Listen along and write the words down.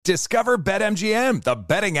Discover BetMGM, the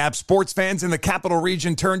betting app sports fans in the capital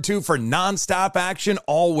region turn to for nonstop action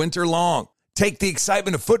all winter long. Take the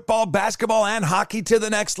excitement of football, basketball, and hockey to the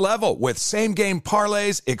next level with same-game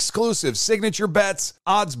parlays, exclusive signature bets,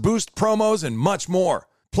 odds boost promos, and much more.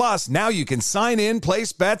 Plus, now you can sign in,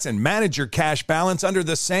 place bets, and manage your cash balance under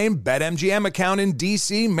the same BetMGM account in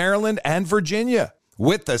D.C., Maryland, and Virginia.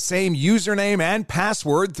 With the same username and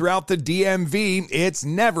password throughout the DMV, it's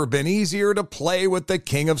never been easier to play with the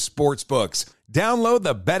king of sportsbooks. Download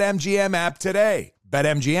the BetMGM app today.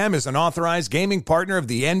 BetMGM is an authorized gaming partner of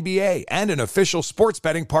the NBA and an official sports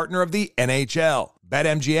betting partner of the NHL.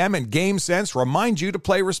 BetMGM and GameSense remind you to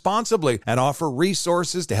play responsibly and offer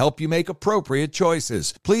resources to help you make appropriate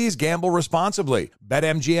choices. Please gamble responsibly.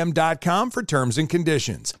 BetMGM.com for terms and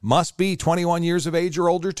conditions. Must be 21 years of age or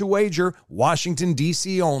older to wager. Washington,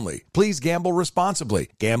 D.C. only. Please gamble responsibly.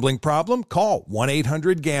 Gambling problem? Call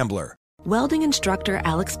 1-800-GAMBLER. Welding instructor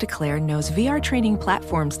Alex DeClaire knows VR training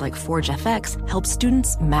platforms like Forge FX help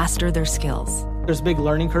students master their skills. There's a big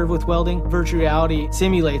learning curve with welding. Virtual reality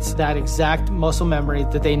simulates that exact muscle memory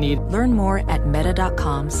that they need. Learn more at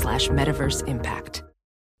meta.com/metaverse impact.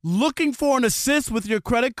 Looking for an assist with your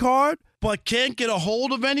credit card, but can't get a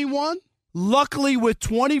hold of anyone? Luckily, with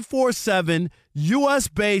 24/7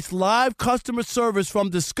 U.S.-based live customer service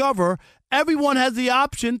from Discover, everyone has the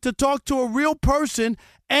option to talk to a real person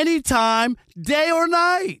anytime, day or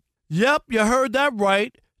night. Yep, you heard that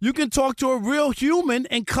right. You can talk to a real human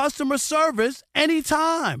in customer service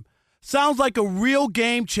anytime. Sounds like a real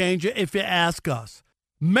game changer if you ask us.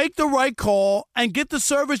 Make the right call and get the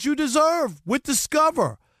service you deserve with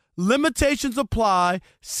Discover. Limitations apply.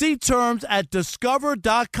 See terms at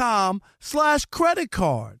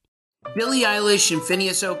discover.com/creditcard. Billie Eilish and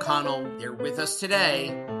Phineas O'Connell, they're with us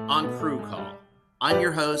today on Crew Call. I'm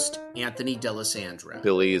your host, Anthony D'Alessandro.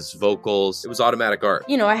 Billie's vocals, it was automatic art.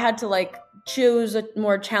 You know, I had to choose a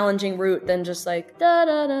more challenging route than just da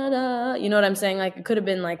da da da. You know what I'm saying? It could have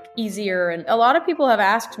been easier. And a lot of people have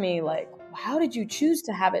asked me how did you choose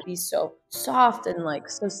to have it be so soft and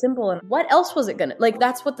so simple? And what else was it gonna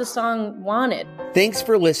that's what the song wanted. Thanks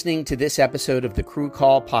for listening to this episode of the Crew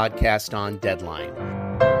Call podcast on Deadline.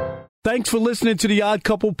 Thanks for listening to the Odd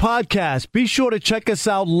Couple podcast. Be sure to check us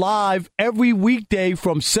out live every weekday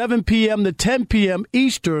from 7 p.m. to 10 p.m.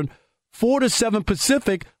 Eastern, 4 to 7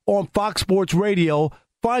 Pacific on Fox Sports Radio.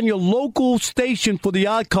 Find your local station for the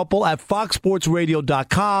Odd Couple at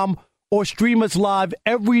foxsportsradio.com or stream us live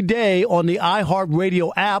every day on the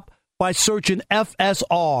iHeartRadio app by searching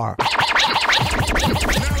FSR. Now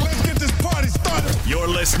let's get this party started. You're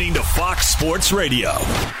listening to Fox Sports Radio.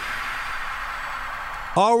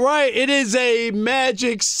 All right, it is a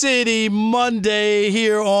Magic City Monday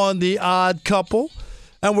here on The Odd Couple,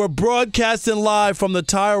 and we're broadcasting live from the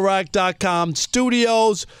TireRack.com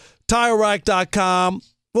studios. TireRack.com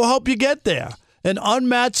will help you get there. An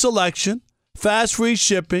unmatched selection, fast free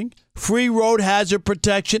shipping, free road hazard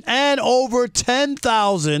protection, and over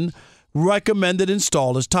 10,000 recommended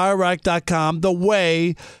installers. TireRack.com, the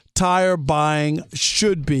way tire buying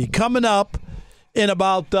should be. Coming up in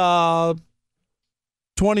about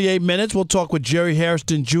 28 minutes, we'll talk with Jerry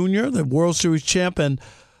Hairston Jr., the World Series champ and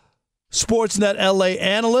Sportsnet LA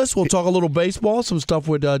analyst. We'll talk a little baseball, some stuff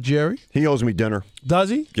with Jerry. He owes me dinner.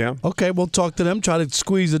 Does he? Yeah. Okay, we'll talk to them. Try to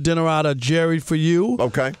squeeze the dinner out of Jerry for you.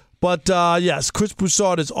 Okay. But, yes, Chris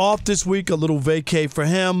Broussard is off this week. A little vacay for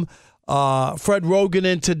him. Fred Rogan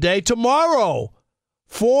in today. Tomorrow,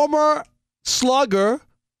 former slugger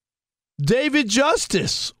David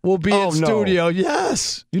Justice will be in studio. No.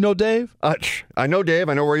 Yes. You know Dave? I know Dave.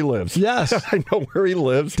 I know where he lives. Yes. I know where he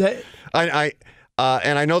lives.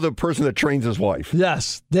 And I know the person that trains his wife.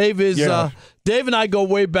 Yes. Dave is. Dave and I go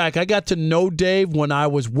way back. I got to know Dave when I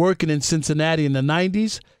was working in Cincinnati in the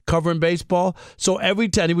 90s, covering baseball. So every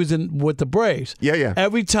time he was in with the Braves. Yeah.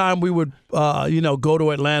 Every time we would, go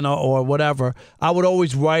to Atlanta or whatever, I would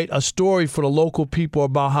always write a story for the local people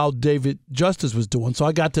about how David Justice was doing. So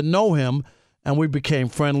I got to know him, and we became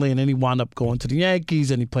friendly. And then he wound up going to the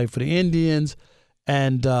Yankees, and he played for the Indians,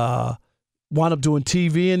 and wound up doing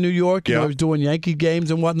TV in New York. You know, he was doing Yankee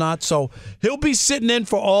games and whatnot. So he'll be sitting in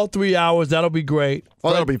for all 3 hours. That'll be great.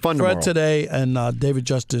 That'll be fun tomorrow. Fred today and David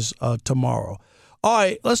Justice tomorrow. All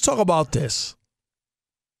right, let's talk about this.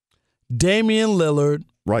 Damian Lillard.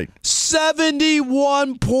 Right.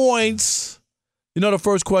 71 points. You know the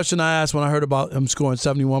first question I asked when I heard about him scoring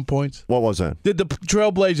 71 points? What was that? Did the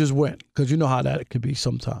Trailblazers win? Because you know how that could be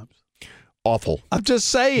sometimes. Awful. I'm just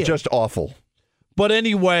saying. Just awful. But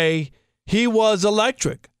anyway, he was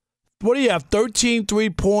electric. What do you have? 13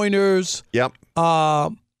 3-pointers. Yep.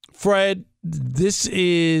 Fred, this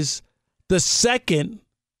is the second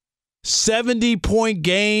 70-point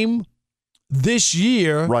game this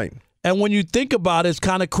year. Right. And when you think about it, it's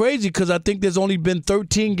kind of crazy because I think there's only been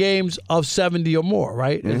 13 games of 70 or more,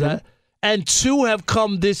 right? Is that? And 2 have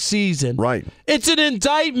come this season. Right. It's an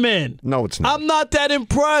indictment. No, it's not. I'm not that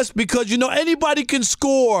impressed because, anybody can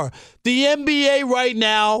score. The NBA right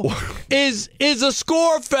now is a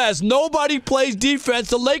score fest. Nobody plays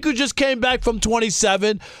defense. The Lakers just came back from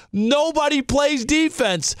 27. Nobody plays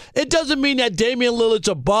defense. It doesn't mean that Damian Lillard's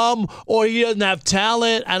a bum or he doesn't have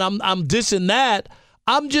talent, and I'm dissing that.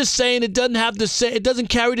 I'm just saying it doesn't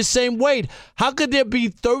carry the same weight. How could there be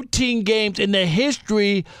 13 games in the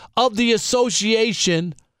history of the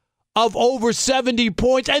association of over 70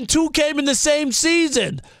 points and 2 came in the same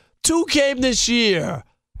season? 2 came this year.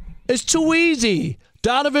 It's too easy.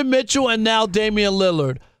 Donovan Mitchell and now Damian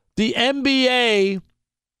Lillard. The NBA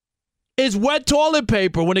is wet toilet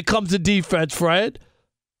paper when it comes to defense, Fred.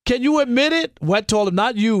 Can you admit it? Wet toilet,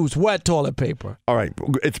 not used, wet toilet paper. All right.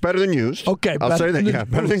 It's better than used. Okay. I'll say that. Yeah,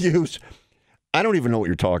 better than used. I don't even know what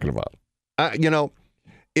you're talking about. And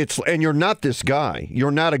you're not this guy. You're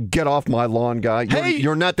not a get off my lawn guy.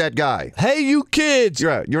 You're not that guy. Hey, you kids.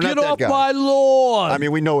 You're not that guy. Get off my lawn. I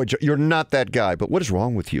mean, we know it. You're not that guy. But what is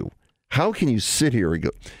wrong with you? How can you sit here and go,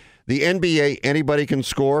 the NBA, anybody can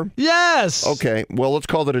score? Yes. Okay. Well, let's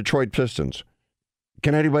call the Detroit Pistons.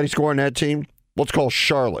 Can anybody score on that team? Let's call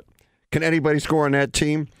Charlotte. Can anybody score on that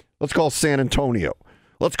team? Let's call San Antonio.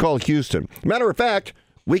 Let's call Houston. Matter of fact,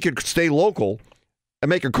 we could stay local and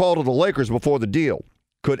make a call to the Lakers before the deal.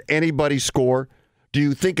 Could anybody score? Do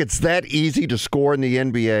you think it's that easy to score in the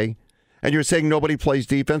NBA? And you're saying nobody plays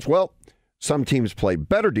defense? Well, some teams play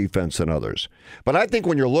better defense than others. But I think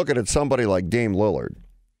when you're looking at somebody like Dame Lillard,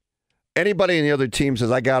 anybody in the other team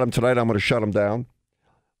says, I got him tonight, I'm going to shut him down.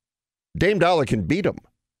 Dame Dollar can beat him.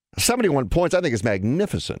 71 points, I think, is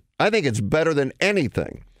magnificent. I think it's better than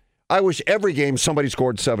anything. I wish every game somebody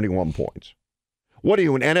scored 71 points. What are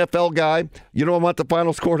you, an NFL guy? You don't want the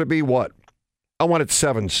final score to be what? I want it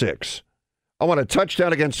 7-6. I want a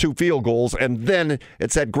touchdown against 2 field goals, and then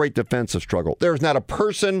it's that great defensive struggle. There's not a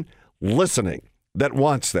person listening that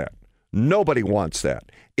wants that. Nobody wants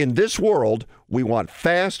that. In this world, we want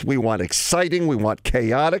fast, we want exciting, we want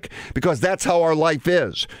chaotic, because that's how our life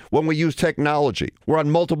is. When we use technology, we're on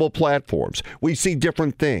multiple platforms. We see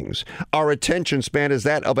different things. Our attention span is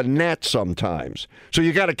that of a gnat sometimes. So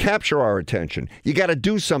you got to capture our attention. You got to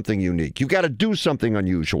do something unique. You got to do something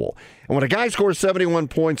unusual. And when a guy scores 71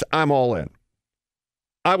 points, I'm all in.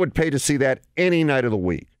 I would pay to see that any night of the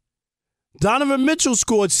week. Donovan Mitchell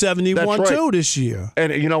scored 71 too this year.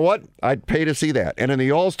 And you know what? I'd pay to see that. And in the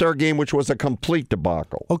All-Star game, which was a complete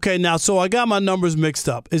debacle. Okay, now, so I got my numbers mixed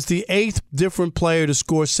up. It's the 8th different player to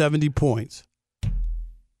score 70 points.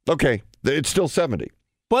 Okay, it's still 70.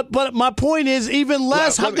 But my point is even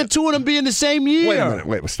less. How could 2 of them be in the same year? Wait a minute.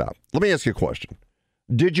 Wait, stop. Let me ask you a question.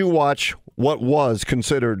 Did you watch what was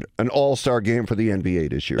considered an all-star game for the NBA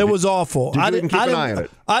this year? It was awful. Did you even keep an eye on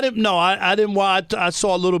it? I didn't. No, I didn't watch. I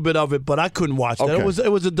saw a little bit of it, but I couldn't watch it. Okay. It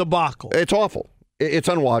was a debacle. It's awful. It's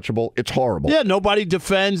unwatchable. It's horrible. Yeah, nobody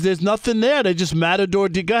defends. There's nothing there. They just Matador.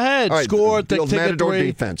 Go ahead, right, score. Take Matador a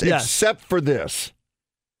 3. defense. Yes. Except for this.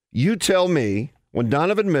 You tell me when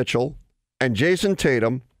Donovan Mitchell and Jason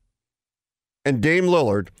Tatum and Dame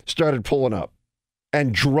Lillard started pulling up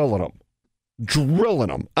and drilling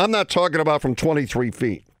them. I'm not talking about from 23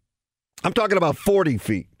 feet. I'm talking about 40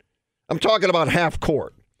 feet. I'm talking about half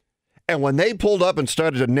court. And when they pulled up and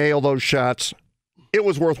started to nail those shots, it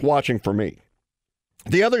was worth watching for me.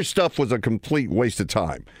 The other stuff was a complete waste of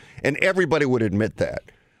time, and everybody would admit that.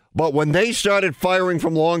 But when they started firing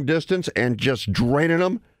from long distance and just draining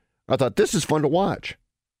them, I thought, this is fun to watch.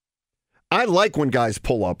 I like when guys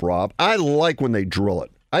pull up, Rob. I like when they drill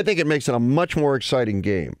it. I think it makes it a much more exciting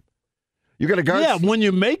game. You got a guard. Yeah, when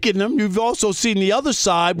you're making them, you've also seen the other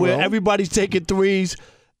side where everybody's taking threes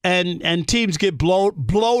and teams get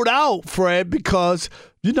blowed out, Fred, because,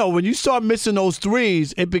 when you start missing those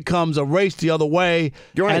threes, it becomes a race the other way,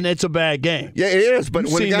 and it's a bad game. Yeah, it is. But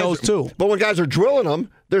You've seen those too. But when guys are drilling them,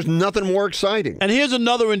 there's nothing more exciting. And here's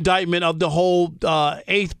another indictment of the whole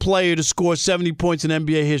 8th player to score 70 points in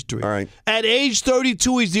NBA history. All right. At age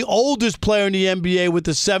 32, he's the oldest player in the NBA with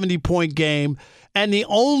a 70-point game, and the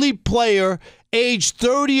only player age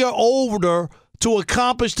 30 or older to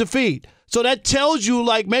accomplish the feat. So that tells you,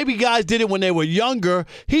 maybe guys did it when they were younger.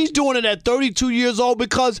 He's doing it at 32 years old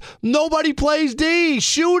because nobody plays D.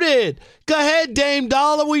 Shoot it. Go ahead, Dame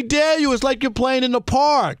Dollar. We dare you. It's like you're playing in the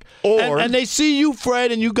park. And they see you,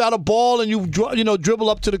 Fred, and you got a ball, and you dribble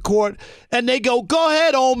up to the court, and they go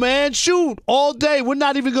ahead, old man, shoot all day. We're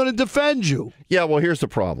not even going to defend you. Yeah, well, here's the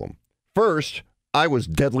problem. First, I was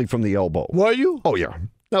deadly from the elbow. Were you? Oh, yeah.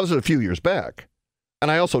 That was a few years back.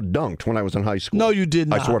 And I also dunked when I was in high school. No, you did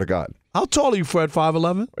not. I swear to God. How tall are you, Fred?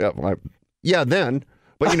 5'11"? Yeah, then.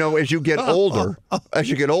 But, as you get older,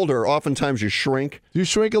 oftentimes you shrink. You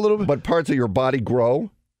shrink a little bit? But parts of your body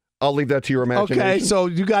grow. I'll leave that to your imagination. Okay, so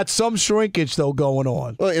you got some shrinkage, though, going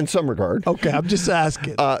on. Well, in some regard. Okay, I'm just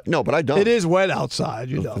asking. No, but I don't. It is wet outside,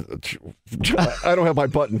 I don't have my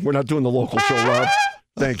button. We're not doing the local show, Rob.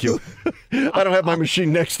 Thank you. I don't have my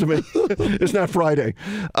machine next to me. It's not Friday.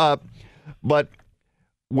 But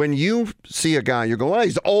when you see a guy, you go,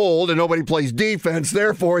 he's old and nobody plays defense,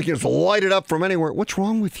 therefore he can just light it up from anywhere. What's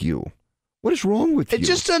wrong with you? What is wrong with you? It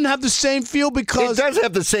just doesn't have the same feel because... It does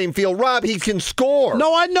have the same feel. Rob, he can score.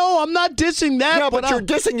 No, I know. I'm not dissing that. Yeah, but you're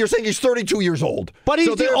dissing. You're saying he's 32 years old. But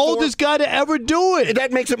he's the oldest guy to ever do it.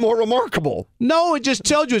 That makes it more remarkable. No, it just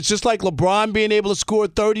tells you. It's just like LeBron being able to score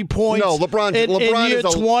 30 points. No, LeBron in year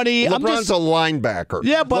 20. LeBron's a linebacker.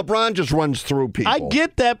 Yeah, but LeBron just runs through people. I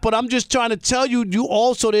get that, but I'm just trying to tell you. You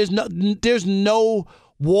also there's no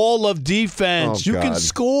wall of defense. You can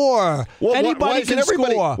score. Well, anybody can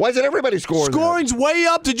score. Why isn't everybody scoring? Scoring's way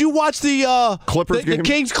up. Did you watch the Clippers game? The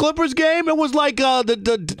Kings-Clippers game? It was like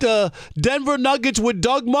the Denver Nuggets with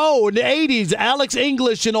Doug Moe in the 80s, Alex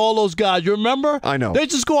English and all those guys. You remember? I know. They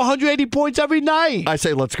used to score 180 points every night. I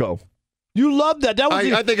say let's go. You love that.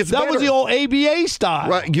 I think it's that better. was the old ABA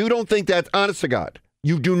style. Right. You don't think that's, honest to God,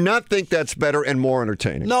 you do not think that's better and more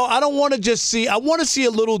entertaining? No, I don't want to just see. I want to see a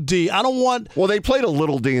little D. I don't want. Well, they played a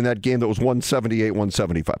little D in that game that was 178,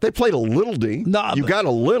 175. They played a little D. No, you got a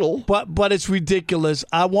little. But it's ridiculous.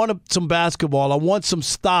 I want some basketball. I want some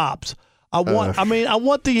stops. I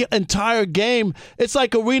want the entire game. It's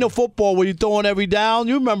like arena football where you're throwing every down.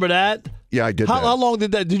 You remember that? Yeah, I did that. How long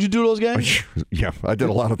did that? Did you do those games? Yeah, I did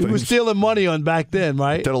a lot of things. You were stealing money on back then,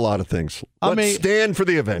 right? I did a lot of things. Let's stand for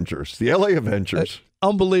the Avengers, the LA Avengers.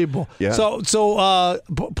 Unbelievable. Yeah. So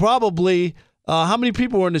probably how many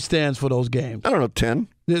people were in the stands for those games? I don't know, 10.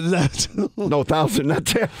 No, 1,000, not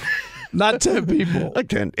 10. Not 10 people. Like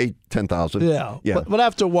 10,000. Yeah. But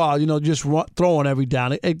after a while, just throwing every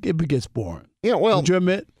down, it gets boring. Yeah, well. Would you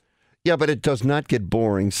admit? Yeah, but it does not get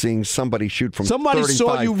boring seeing somebody shoot from 35 Somebody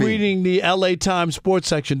saw you feet. reading the LA Times sports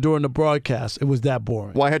section during the broadcast. It was that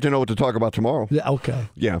boring. Well, I had to know what to talk about tomorrow. Yeah, okay.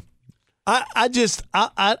 Yeah. I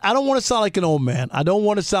don't want to sound like an old man. I don't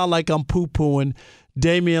want to sound like I'm poo-pooing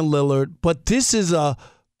Damian Lillard, but this is a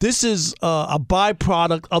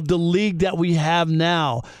byproduct of the league that we have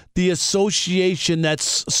now. The association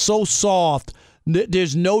that's so soft.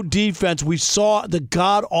 There's no defense. We saw the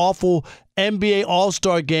god-awful NBA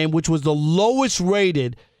All-Star game, which was the lowest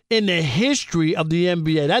rated in the history of the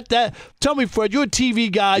NBA. Tell me, Fred, you're a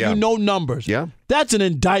TV guy. Yeah. You know numbers. Yeah. That's an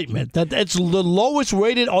indictment. That's the lowest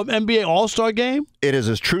rated NBA All-Star game? It is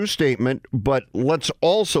a true statement, but let's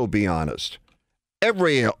also be honest.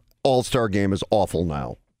 Every All-Star game is awful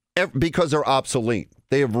now because they're obsolete.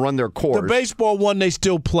 They have run their course. The baseball one they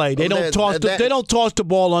still play. They don't toss the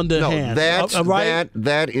ball underhand. No,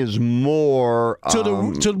 that is more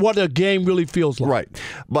to what a game really feels like. Right.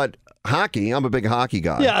 But hockey, I'm a big hockey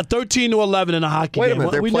guy. Yeah, 13-11 in a hockey game. Wait a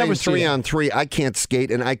minute, they're playing never 3-on-3. I can't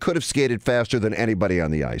skate, and I could have skated faster than anybody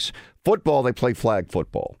on the ice. Football, they play flag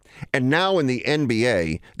football. And now in the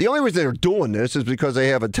NBA, the only reason they're doing this is because they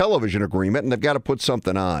have a television agreement and they've got to put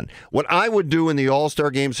something on. What I would do in the All-Star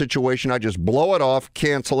game situation, I just blow it off,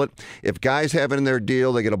 cancel it. If guys have it in their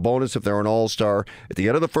deal, they get a bonus if they're an All-Star. At the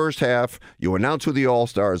end of the first half, you announce who the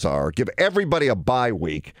All-Stars are, give everybody a bye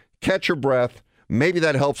week, catch your breath. Maybe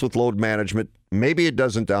that helps with load management. Maybe it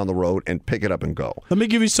doesn't down the road, and pick it up and go. Let me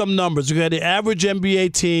give you some numbers. We had the average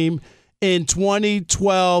NBA team in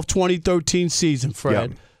 2012-2013 season,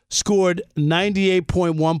 Fred, scored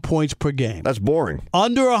 98.1 points per game. That's boring.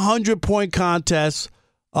 Under 100-point contests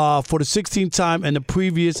for the 16th time in the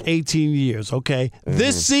previous 18 years, okay? Mm-hmm.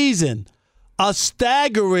 This season, a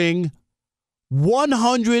staggering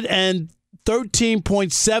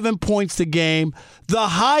 113.7 points a game, the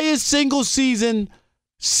highest single season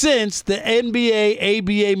since the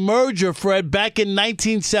NBA-ABA merger, Fred, back in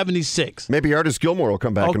 1976. Maybe Artis Gilmore will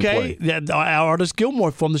come back and play. Yeah, Artis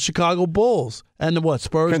Gilmore from the Chicago Bulls and the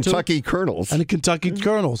Spurs? Kentucky Colonels. And the Kentucky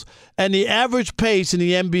Colonels. And the average pace in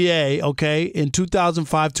the NBA, okay, in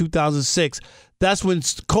 2005-2006, that's when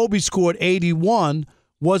Kobe scored 81,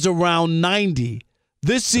 was around 90.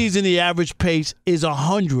 This season, the average pace is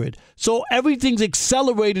 100. So everything's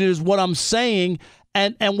accelerated is what I'm saying.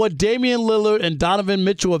 And what Damian Lillard and Donovan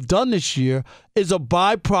Mitchell have done this year is a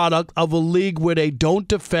byproduct of a league where they don't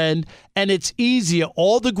defend, and it's easier.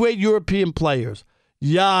 All the great European players,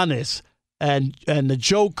 Giannis, and the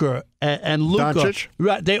Joker and Luka, Doncic?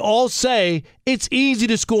 right? They all say it's easy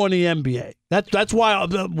to score in the NBA. That's why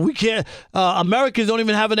we can't. Americans don't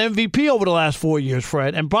even have an MVP over the last 4 years,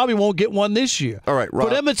 Fred, and probably won't get one this year. All right, Rob.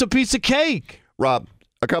 For them, it's a piece of cake. Rob,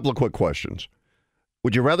 a couple of quick questions.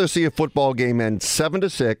 Would you rather see a football game end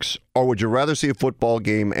 7-6, or would you rather see a football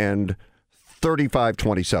game end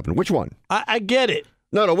 35-27? Which one? I get it.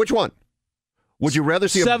 No, which one? Would you rather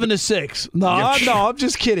see 7-6? No, I'm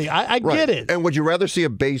just kidding. I right. get it. And would you rather see a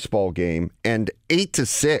baseball game end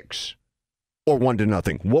 8-6 or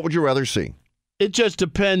 1-0? What would you rather see? It just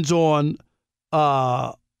depends on.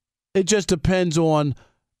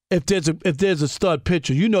 If there's a stud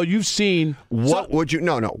pitcher. You've seen what would you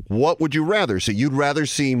what would you rather see? You'd rather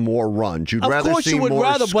see more runs. You'd rather see more. Of course you would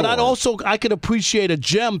rather, scoring. But I could appreciate a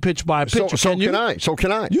gem pitched by a pitcher. So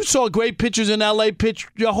can I. You saw great pitchers in LA pitch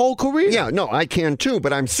your whole career. Yeah, no, I can too,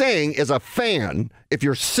 but I'm saying as a fan, if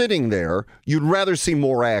you're sitting there, you'd rather see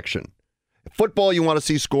more action. Football, you want to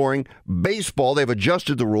see scoring. Baseball, they've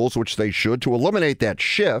adjusted the rules, which they should, to eliminate that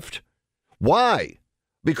shift. Why?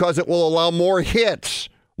 Because it will allow more hits.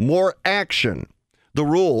 More action. The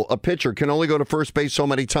rule, a pitcher can only go to first base so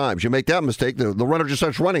many times. You make that mistake, the runner just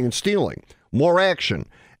starts running and stealing. More action.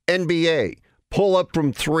 NBA, pull up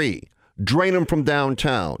from 3, drain them from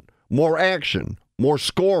downtown. More action, more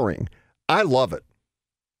scoring. I love it.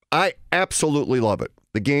 I absolutely love it.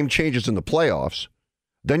 The game changes in the playoffs.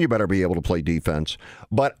 Then you better be able to play defense.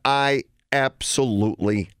 But I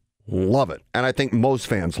absolutely love it. And I think most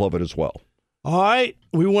fans love it as well. All right,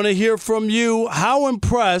 we want to hear from you. How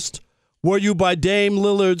impressed were you by Dame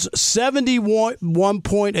Lillard's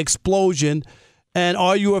 71-point explosion? And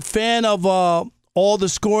are you a fan of all the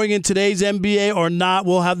scoring in today's NBA or not?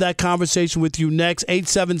 We'll have that conversation with you next.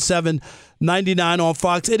 877-99 on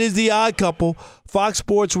Fox. It is The Odd Couple, Fox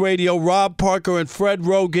Sports Radio. Rob Parker and Fred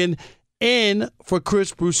Rogan in for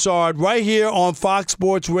Chris Broussard right here on Fox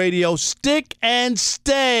Sports Radio. Stick and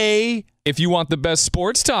stay. If you want the best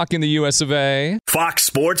sports talk in the US of A. Fox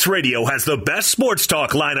Sports Radio has the best sports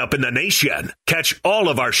talk lineup in the nation. Catch all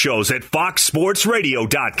of our shows at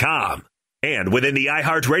foxsportsradio.com. And within the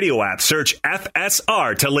iHeartRadio app, search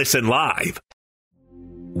FSR to listen live.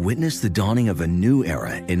 Witness the dawning of a new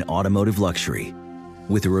era in automotive luxury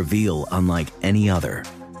with a reveal unlike any other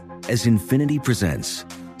as Infiniti presents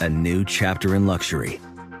a new chapter in luxury,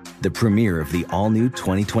 the premiere of the all-new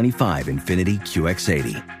 2025 Infiniti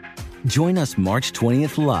QX80. Join us March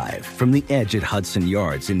 20th live from the Edge at Hudson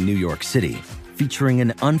Yards in New York City, featuring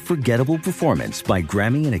an unforgettable performance by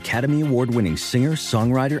Grammy and Academy Award-winning singer,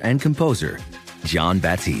 songwriter, and composer, Jon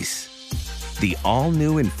Batiste. The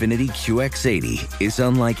all-new Infiniti QX80 is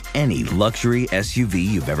unlike any luxury SUV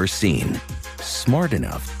you've ever seen. Smart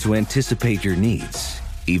enough to anticipate your needs,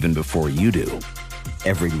 even before you do.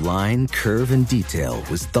 Every line, curve, and detail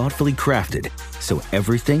was thoughtfully crafted, so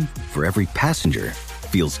everything for every passenger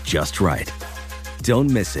feels just right. Don't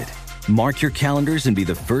miss it. Mark your calendars and be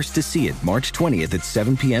the first to see it March 20th at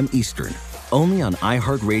 7 p.m. Eastern, only on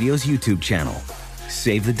iHeartRadio's YouTube channel.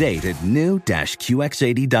 Save the date at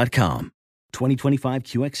new-QX80.com. 2025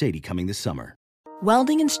 QX80 coming this summer.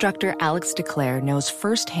 Welding instructor Alex DeClaire knows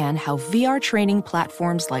firsthand how VR training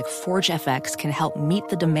platforms like ForgeFX can help meet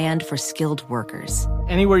the demand for skilled workers.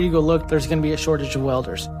 Anywhere you go look, there's going to be a shortage of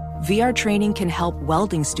welders. VR training can help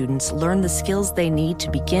welding students learn the skills they need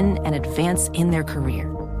to begin and advance in their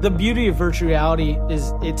career. The beauty of virtual reality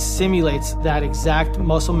is it simulates that exact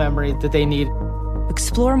muscle memory that they need.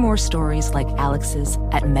 Explore more stories like Alex's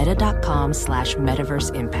at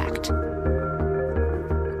meta.com/metaverseimpact.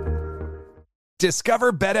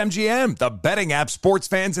 Discover BetMGM, the betting app sports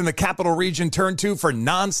fans in the capital region turn to for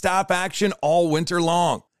nonstop action all winter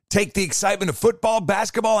long. Take the excitement of football,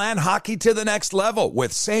 basketball, and hockey to the next level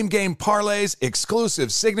with same-game parlays,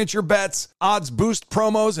 exclusive signature bets, odds boost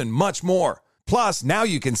promos, and much more. Plus, now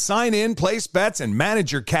you can sign in, place bets, and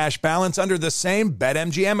manage your cash balance under the same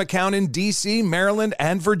BetMGM account in D.C., Maryland,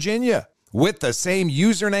 and Virginia. With the same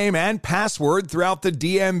username and password throughout the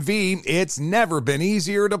DMV, it's never been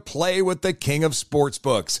easier to play with the king of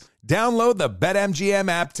sportsbooks. Download the BetMGM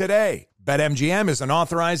app today. BetMGM is an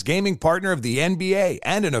authorized gaming partner of the NBA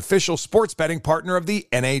and an official sports betting partner of the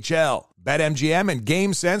NHL. BetMGM and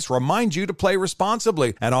GameSense remind you to play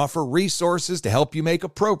responsibly and offer resources to help you make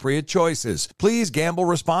appropriate choices. Please gamble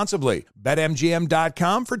responsibly.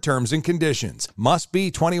 BetMGM.com for terms and conditions. Must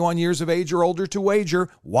be 21 years of age or older to wager.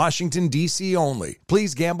 Washington, D.C. only.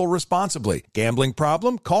 Please gamble responsibly. Gambling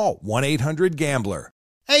problem? Call 1-800-GAMBLER.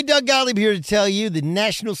 Hey, Doug Gottlieb here to tell you the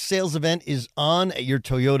national sales event is on at your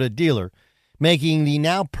Toyota dealer, making the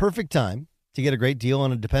now perfect time to get a great deal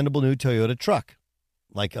on a dependable new Toyota truck.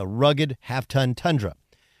 like a rugged half-ton Tundra.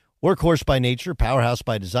 Workhorse by nature, powerhouse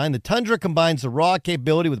by design, the Tundra combines the raw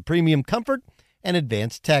capability with premium comfort and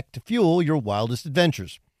advanced tech to fuel your wildest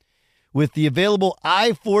adventures. With the available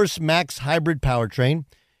iForce Max hybrid powertrain,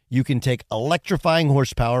 you can take electrifying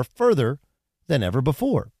horsepower further than ever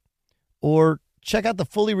before. Or check out the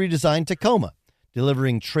fully redesigned Tacoma.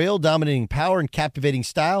 Delivering trail-dominating power and captivating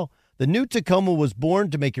style, the new Tacoma was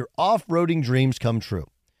born to make your off-roading dreams come true.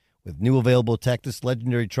 With new available tech, this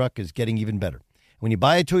legendary truck is getting even better. When you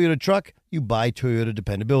buy a Toyota truck, you buy Toyota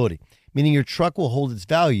dependability, meaning your truck will hold its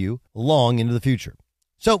value long into the future.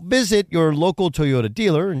 So visit your local Toyota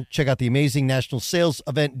dealer and check out the amazing national sales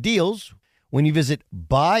event deals when you visit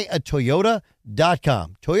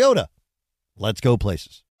buyatoyota.com. Toyota, let's go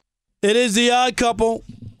places. It is the Odd Couple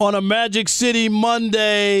on a Magic City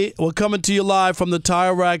Monday. We're coming to you live from the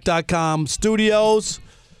TireRack.com studios.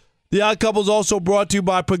 The Odd Couple is also brought to you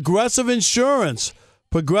by Progressive Insurance.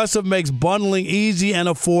 Progressive makes bundling easy and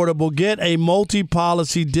affordable. Get a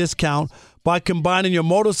multi-policy discount by combining your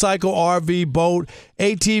motorcycle, RV, boat,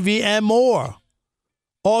 ATV, and more.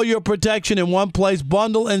 All your protection in one place.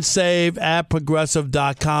 Bundle and save at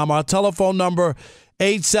Progressive.com. Our telephone number,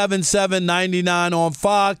 877-99 on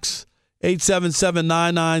Fox.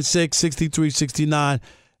 877-996-6369.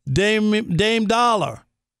 Dame Dollar.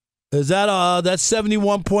 Is that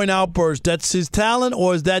 71-point outburst? That's his talent,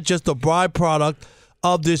 or is that just a byproduct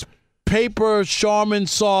of this paper Charmin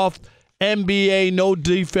soft NBA no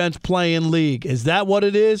defense playing league? Is that what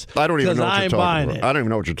it is? I don't even know what you're talking about. I don't even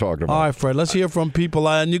know what you're talking about. All right, Fred, let's hear from people.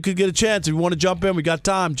 And you could get a chance. If you want to jump in, we got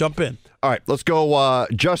time. Jump in. All right, let's go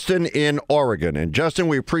Justin in Oregon. And, Justin,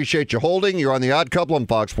 we appreciate you holding. You're on the Odd Couple on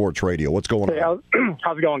Fox Sports Radio. What's going on?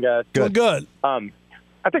 How's it going, guys? Good. I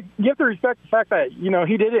think you have to respect the fact that,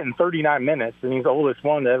 he did it in 39 minutes, and he's the oldest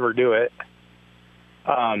one to ever do it.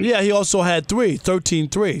 Yeah, he also had 13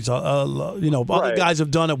 threes. Other guys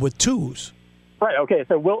have done it with twos. Right, okay,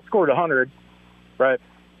 so Wilt scored 100, right?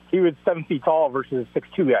 He was 7 feet tall versus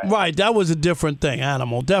 6'2" guy. Right, that was a different thing,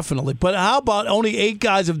 Animal, definitely. But how about only 8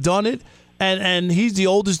 guys have done it, and he's the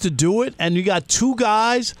oldest to do it, and you got 2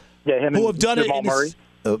 guys who have done Jamal Murray.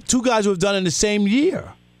 2 guys who have done it in the same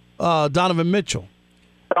year, Donovan Mitchell.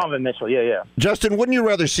 Yeah. Justin, wouldn't you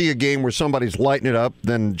rather see a game where somebody's lighting it up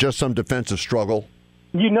than just some defensive struggle?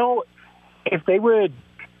 If they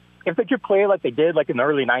could play like they did like in the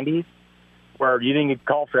early 90s, where you didn't get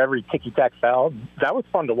called for every ticky-tack foul, that was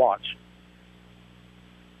fun to watch.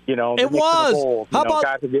 It was. How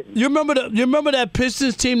about you remember that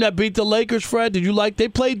Pistons team that beat the Lakers, Fred? Did you like? They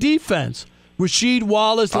played defense. Rasheed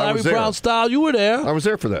Wallace, Larry Brown style. You were there. I was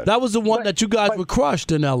there for that. That was the one that you guys were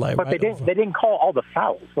crushed in L.A. But right? they didn't call all the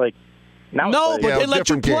fouls. They let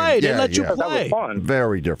you play. They let you play. That was fun.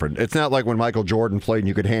 Very different. It's not like when Michael Jordan played and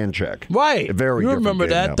you could hand check. Right. Very you different remember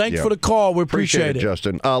game that. now. Thanks for the call. We appreciate it,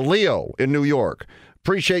 Justin. Leo in New York.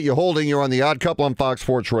 Appreciate you holding. You're on the Odd Couple on Fox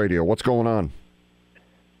Sports Radio. What's going on?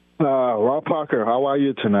 Rob Parker, how are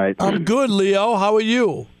you tonight? I'm good, Leo. How are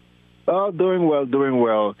you? Doing well.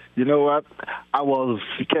 You know what? I was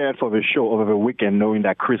scared for the show over the weekend knowing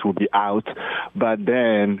that Chris would be out, but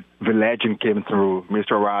then the legend came through,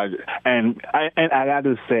 Mr. Rod. And I got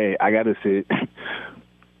to say,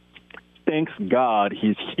 thanks God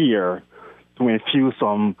he's here to infuse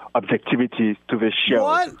some objectivity to the show.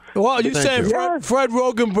 What? Well, you saying Fred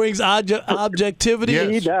Rogan brings objectivity? Yes.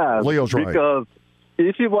 He does. Leo's right. Because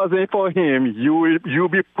if it wasn't for him, you'll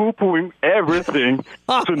be poo-pooing everything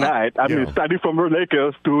tonight. I mean, starting from the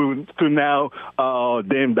Lakers to now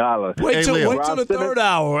Dame Dollar. Wait till the third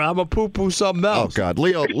hour. I'm a poo-poo something else. Oh, God.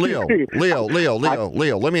 Leo,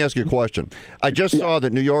 let me ask you a question. I just saw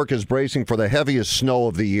that New York is bracing for the heaviest snow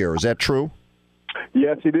of the year. Is that true?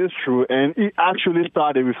 Yes, it is true. And it actually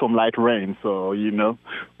started with some light rain. So,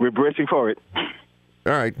 we're bracing for it.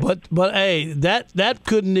 All right. But hey, that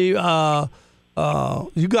couldn't you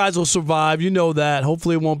guys will survive. You know that.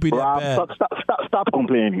 Hopefully it won't be that bad. Stop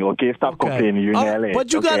complaining, okay? Stop complaining. You're in LA.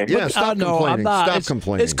 But you got stop complaining. Stop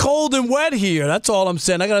complaining. It's cold and wet here. That's all I'm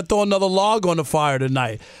saying. I got to throw another log on the fire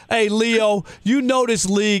tonight. Hey, Leo, you know this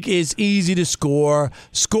league is easy to score.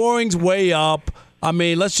 Scoring's way up. I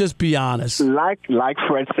mean, let's just be honest. Like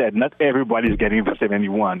Fred said, not everybody's getting the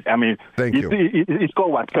 71. I mean, he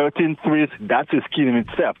scored, 13 threes? That's a skill in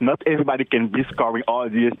itself. Not everybody can be scoring all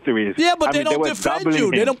these threes. Yeah, but they don't defend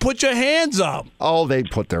you. They don't put your hands up. Oh, they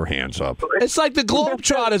put their hands up. It's like the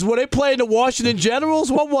Globetrotters where they played the Washington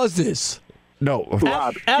Generals. What was this? No.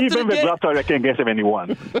 Rob, even the draft started can't guess him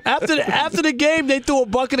anyone. After the game, they threw a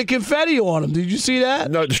bucket of confetti on him. Did you see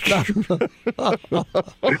that? No.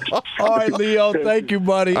 All right, Leo. Thank you,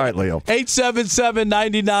 buddy. All right, Leo.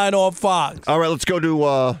 877-99 on Fox. All right, let's go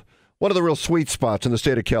to one of the real sweet spots in the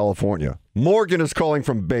state of California. Morgan is calling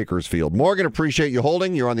from Bakersfield. Morgan, appreciate you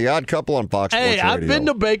holding. You're on the Odd Couple on Fox Sports Radio. Hey, I've been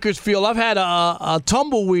to Bakersfield. I've had a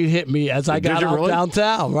tumbleweed hit me as I got out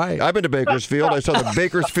downtown. Right. I've been to Bakersfield. I saw the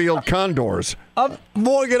Bakersfield Condors.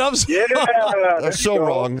 Morgan, I'm sorry. Yeah, that's so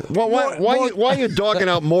wrong. Why are you dogging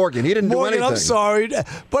out Morgan? He didn't do anything. I'm sorry,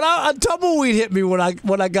 but a tumbleweed hit me when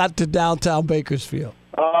I got to downtown Bakersfield.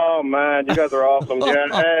 Oh man, you guys are awesome. Yeah.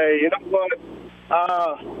 Hey, you know what?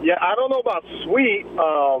 Yeah, I don't know about sweet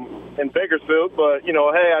in Bakersfield, but, you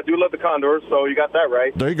know, hey, I do love the Condors, so you got that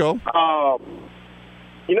right. There you go.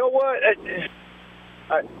 You know what?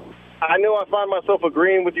 I know I find myself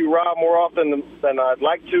agreeing with you, Rob, more often than I'd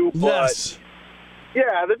like to, but, yes.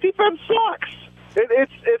 Yeah, the defense sucks.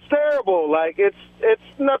 It's terrible. Like, it's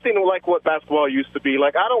nothing like what basketball used to be.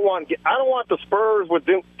 Like, I don't want the Spurs with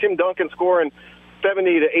Tim Duncan scoring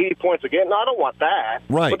 70 to 80 points again. No, I don't want that.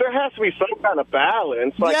 Right. But there has to be some kind of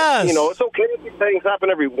balance. Like, yes. You know, it's okay if these things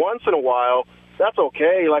happen every once in a while. That's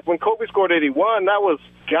okay. Like when Kobe scored 81, that was,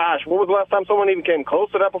 gosh, what was the last time someone even came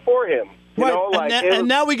close to that before him? You right. know, like, and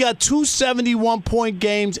now we got 2 71-point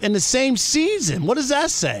games in the same season. What does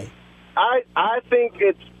that say? I think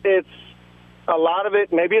it's a lot of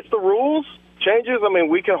it. Maybe it's the rules changes. I mean,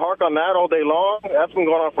 we can hark on that all day long. That's been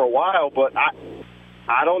going on for a while, but I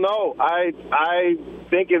don't know. I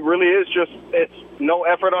think it really is just it's no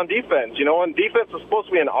effort on defense. You know, and defense is supposed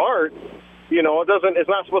to be an art. You know, it's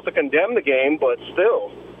not supposed to condemn the game, but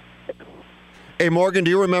still. Hey, Morgan, do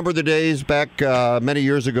you remember the days back many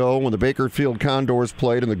years ago when the Bakersfield Condors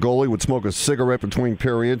played and the goalie would smoke a cigarette between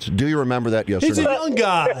periods? Do you remember that yesterday? He's a young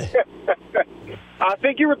guy. I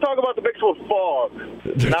think you were talking about the Bakersfield Fog,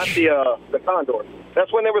 not the Condors.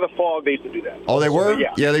 That's when they were the Fog. They used to do that. Oh, they were?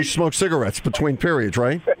 Yeah, they used to smoke cigarettes between periods,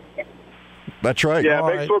 right? That's right. Yeah,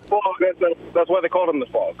 Bakersfield Fog. That's why they called them the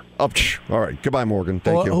Fog. All right. Goodbye, Morgan.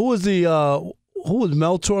 Thank you. Who was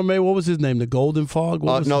Mel Torme? What was his name? The Golden Fog?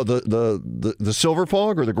 No, the Silver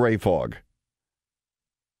Fog or the Gray Fog?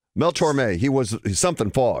 Mel Torme. He's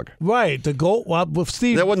something Fog. Right. The gold. Well, with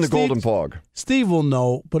Steve. That wasn't the Golden Fog. Steve will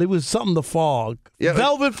know, but it was something the Fog. Yeah,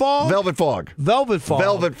 Velvet Fog. Velvet Fog. Velvet Fog.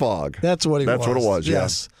 Velvet Fog. That's what it was. That's what it was.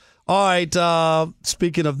 Yes. All right.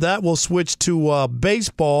 Speaking of that, we'll switch to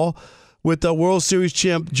baseball with the World Series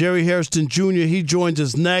champ Jerry Hairston Jr. He joins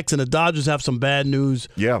us next, and the Dodgers have some bad news.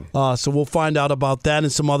 Yeah. So we'll find out about that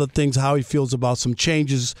and some other things, how he feels about some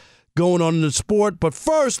changes going on in the sport. But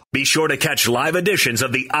first, be sure to catch live editions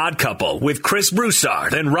of The Odd Couple with Chris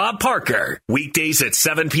Broussard and Rob Parker. Weekdays at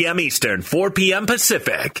 7 p.m. Eastern, 4 p.m.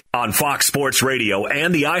 Pacific on Fox Sports Radio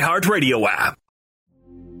and the iHeartRadio app.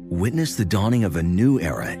 Witness the dawning of a new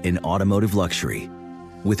era in automotive luxury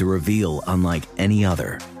with a reveal unlike any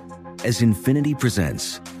other as Infiniti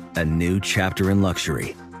presents a new chapter in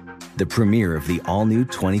luxury, the premiere of the all-new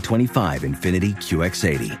 2025 Infiniti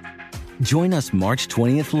QX80. Join us March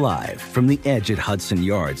 20th live from the Edge at Hudson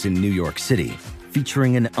Yards in New York City,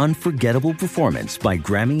 featuring an unforgettable performance by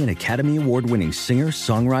Grammy and Academy Award-winning singer,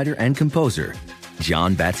 songwriter, and composer,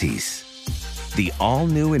 Jon Batiste. The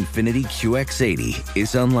all-new Infiniti QX80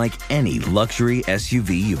 is unlike any luxury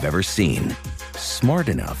SUV you've ever seen. Smart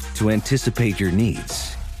enough to anticipate your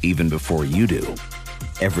needs, even before you do.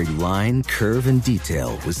 Every line, curve, and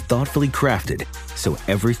detail was thoughtfully crafted, so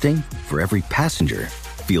everything for every passenger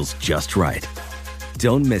feels just right.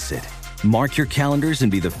 Don't miss it. Mark your calendars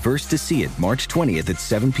and be the first to see it March 20th at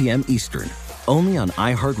 7 p.m. Eastern, only on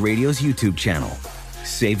iHeartRadio's YouTube channel.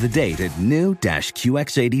 Save the date at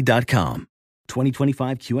new-QX80.com.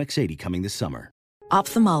 2025 QX80 coming this summer.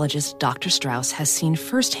 Ophthalmologist Dr. Strauss has seen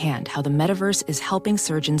firsthand how the metaverse is helping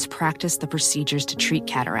surgeons practice the procedures to treat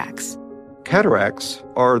cataracts. Cataracts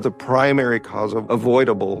are the primary cause of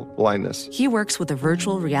avoidable blindness. He works with a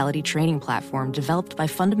virtual reality training platform developed by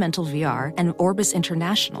Fundamental VR and Orbis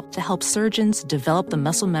International to help surgeons develop the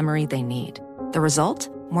muscle memory they need. The result?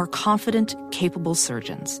 More confident, capable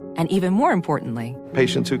surgeons. And even more importantly,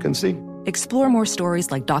 patients who can see. Explore more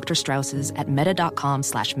stories like Dr. Strauss's at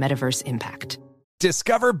meta.com/metaverse impact.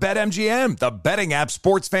 Discover BetMGM, the betting app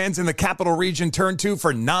sports fans in the capital region turn to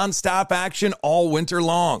for nonstop action all winter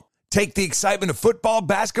long. Take the excitement of football,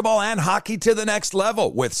 basketball, and hockey to the next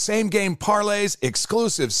level with same-game parlays,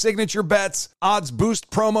 exclusive signature bets, odds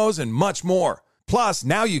boost promos, and much more. Plus,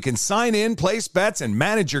 now you can sign in, place bets, and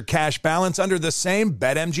manage your cash balance under the same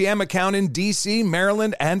BetMGM account in D.C.,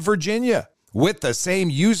 Maryland, and Virginia. With the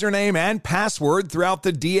same username and password throughout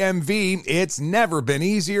the DMV, it's never been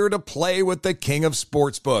easier to play with the king of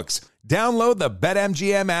sportsbooks. Download the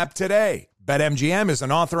BetMGM app today. BetMGM is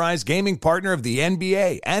an authorized gaming partner of the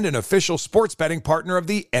NBA and an official sports betting partner of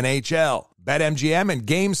the NHL. BetMGM and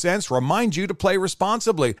GameSense remind you to play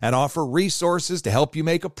responsibly and offer resources to help you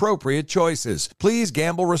make appropriate choices. Please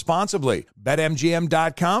gamble responsibly.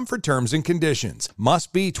 BetMGM.com for terms and conditions.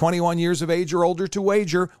 Must be 21 years of age or older to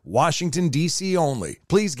wager. Washington, D.C. only.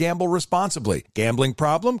 Please gamble responsibly. Gambling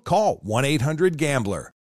problem? Call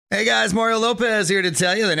 1-800-GAMBLER. Hey guys, Mario Lopez here to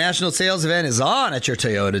tell you the national sales event is on at your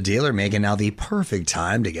Toyota dealer, making now the perfect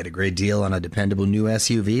time to get a great deal on a dependable new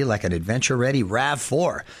SUV like an adventure-ready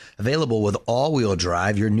RAV4. Available with all-wheel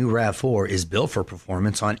drive, your new RAV4 is built for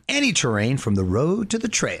performance on any terrain from the road to the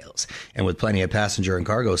trails. And with plenty of passenger and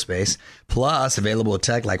cargo space, plus available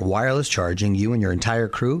tech like wireless charging, you and your entire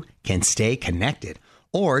crew can stay connected.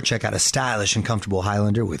 Or check out a stylish and comfortable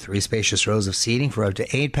Highlander with 3 spacious rows of seating for up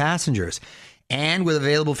to 8 passengers. And with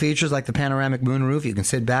available features like the panoramic moonroof, you can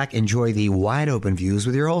sit back, enjoy the wide-open views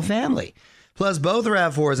with your whole family. Plus, both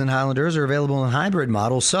RAV4s and Highlanders are available in hybrid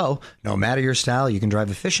models, so no matter your style, you can drive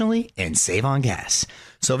efficiently and save on gas.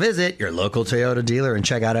 So visit your local Toyota dealer and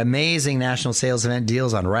check out amazing national sales event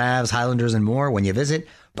deals on RAVs, Highlanders, and more when you visit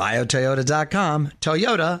biotoyota.com.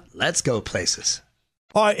 Toyota, let's go places.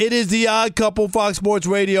 All right, it is the Odd Couple, Fox Sports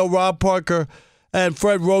Radio. Rob Parker and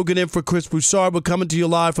Fred Rogan in for Chris Broussard. We're coming to you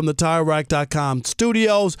live from the TireRack.com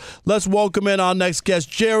studios. Let's welcome in our next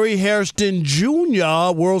guest, Jerry Hairston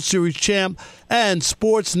Jr., World Series champ and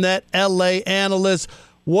Sportsnet LA analyst.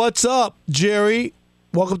 What's up, Jerry?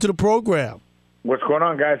 Welcome to the program. What's going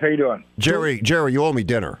on, guys? How you doing? Jerry, you owe me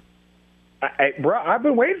dinner. Bro, I've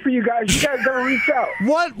been waiting for you guys. You guys gotta reach out.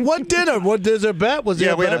 What dinner? What is there a bet? We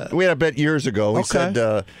had a bet years ago. We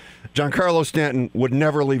said Giancarlo Stanton would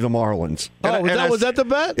never leave the Marlins. Was that the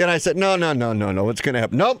bet? And I said, no, it's going to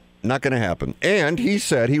happen. Nope, not going to happen. And he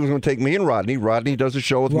said he was going to take me and Rodney. Rodney does a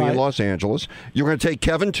show with me in Los Angeles. You're going to take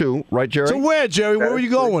Kevin, too, right, Jerry? So where, Jerry? Where were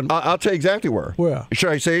you going? I'll tell you exactly where. Where? Should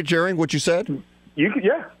I say it, Jerry, what you said? You could,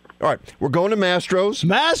 yeah. All right, we're going to Mastro's.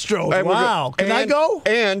 Mastro's, wow. Can I go?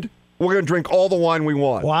 And we're going to drink all the wine we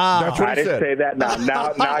want. Wow. That's what I didn't say that.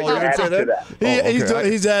 Now you're adding to that.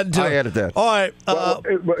 He's adding to it. I added that. All right. Well,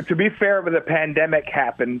 to be fair, the pandemic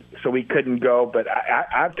happened, so we couldn't go. But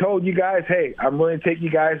I've told you guys, hey, I'm willing to take you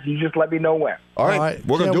guys. You just let me know when. All right.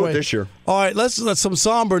 We're going to do it this year. All right. Let's some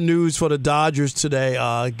somber news for the Dodgers today.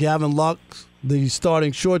 Gavin Lux, the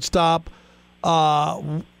starting shortstop.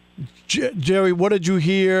 Jerry, what did you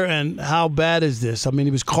hear, and how bad is this? I mean,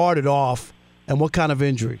 he was carted off, and what kind of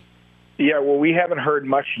injury? Yeah, well, we haven't heard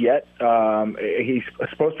much yet. He's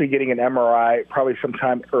supposed to be getting an MRI probably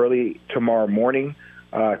sometime early tomorrow morning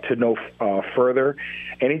to know further.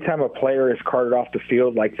 Anytime a player is carted off the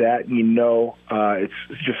field like that, you know it's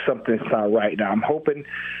just something that's not right. Now, I'm hoping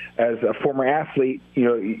as a former athlete,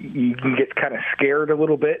 you can get kind of scared a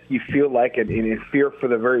little bit. You feel like in fear for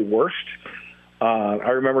the very worst.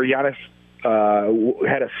 I remember Giannis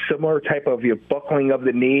had a similar type of buckling of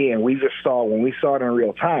the knee, and when we saw it in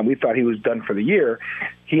real time, we thought he was done for the year.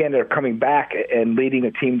 He ended up coming back and leading a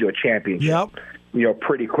team to a championship,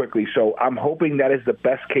 pretty quickly. So I'm hoping that is the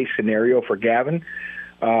best case scenario for Gavin.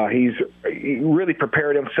 He really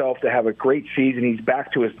prepared himself to have a great season. He's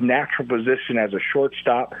back to his natural position as a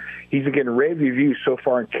shortstop. He's been getting rave reviews so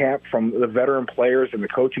far in camp from the veteran players and the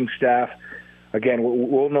coaching staff. Again,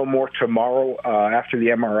 we'll know more tomorrow after the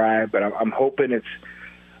MRI, but I'm hoping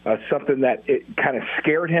it's something that it kind of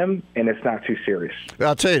scared him, and it's not too serious.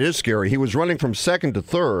 I'll tell you, it is scary. He was running from second to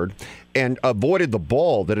third and avoided the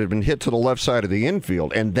ball that had been hit to the left side of the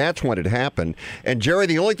infield, and that's when it happened. And, Jerry,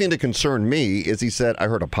 the only thing that concerned me is he said, I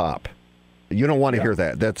heard a pop. You don't want to hear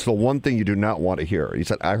that. That's the one thing you do not want to hear. He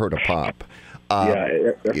said, I heard a pop.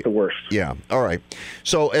 That's the worst. Yeah. All right.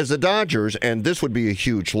 So as the Dodgers, and this would be a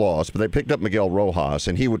huge loss, but they picked up Miguel Rojas,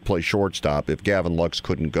 and he would play shortstop if Gavin Lux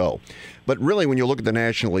couldn't go. But really, when you look at the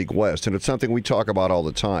National League West, and it's something we talk about all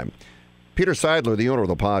the time, Peter Seidler, the owner of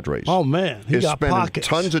the Padres, oh man, he is got spending pockets.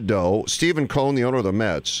 Tons of dough. Stephen Cohn, the owner of the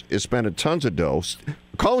Mets, is spending tons of dough.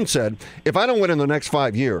 Cohn said, if I don't win in the next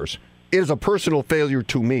 5 years, it is a personal failure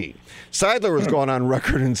to me. Seidler has gone on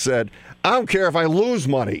record and said, I don't care if I lose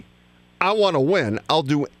money. I want to win. I'll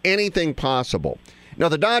do anything possible. Now,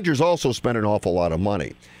 the Dodgers also spend an awful lot of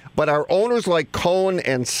money. But our owners like Cohen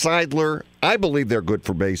and Seidler, I believe they're good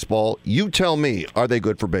for baseball. You tell me, are they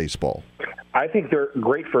good for baseball? I think they're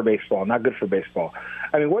great for baseball, not good for baseball.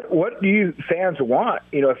 I mean, what do you fans want?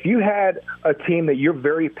 If you had a team that you're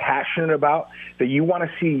very passionate about, that you want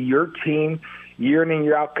to see your team year in and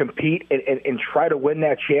year out compete and try to win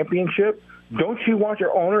that championship, don't you want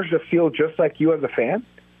your owners to feel just like you as a fan?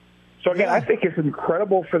 So, again, I think it's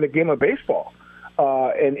incredible for the game of baseball.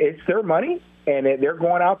 And it's their money, and they're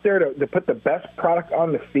going out there to put the best product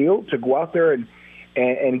on the field, to go out there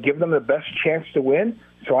and give them the best chance to win.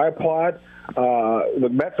 So I applaud the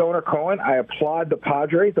Mets owner, Cohen. I applaud the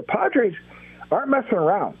Padres. The Padres aren't messing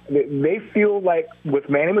around. They feel like with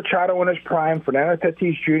Manny Machado in his prime, Fernando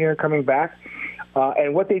Tatis Jr. coming back,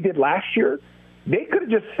 and what they did last year, they could have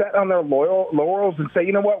just sat on their laurels and say,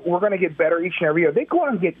 you know what, we're going to get better each and every year. They go out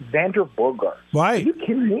and get Xander Bogaerts. Right. Are you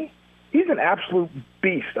kidding me? He's an absolute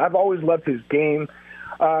beast. I've always loved his game.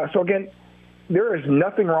 So, again, there is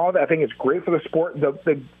nothing wrong with it. I think it's great for the sport.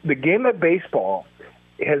 The game of baseball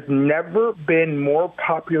has never been more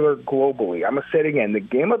popular globally. I'm going to say it again. The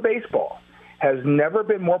game of baseball has never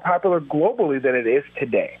been more popular globally than it is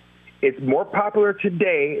today. It's more popular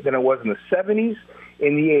today than it was in the 70s,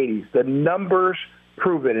 in the 80s. The numbers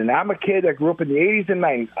prove it. And I'm a kid that grew up in the 80s and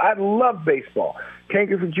 90s. I love baseball. Ken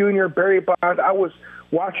Griffey Jr., Barry Bonds. I was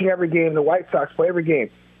watching every game. The White Sox play every game.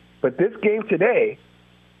 But this game today,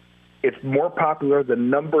 it's more popular. The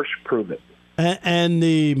numbers prove it. And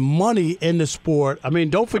the money in the sport. I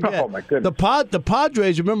mean, don't forget, the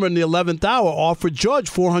Padres, remember, in the 11th hour, offered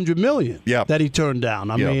Judge $400 million that he turned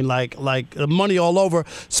down. I mean, like money all over.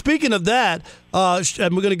 Speaking of that,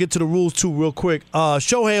 and we're going to get to the rules, too, real quick.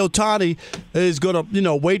 Shohei Ohtani is going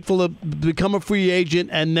to, wait for to become a free agent,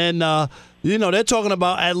 and then they're talking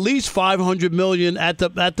about at least $500 million at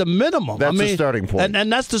the minimum. That's the starting point.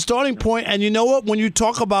 And that's the starting point. And you know what? When you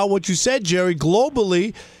talk about what you said, Jerry,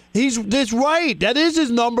 globally, that's right. That is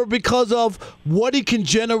his number because of what he can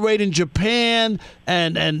generate in Japan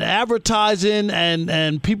and advertising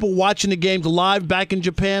and people watching the games live back in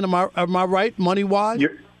Japan. Am I right, money-wise?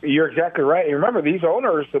 You're exactly right. And remember, these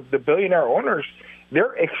owners, the billionaire owners,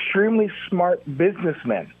 they're extremely smart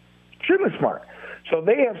businessmen. Extremely smart. So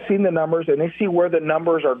they have seen the numbers, and they see where the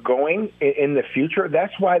numbers are going in the future.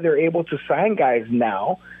 That's why they're able to sign guys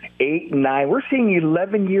now, 8, 9. We're seeing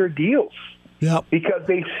 11-year deals. Yep. Because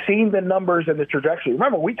they've seen the numbers and the trajectory.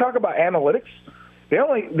 Remember, we talk about analytics.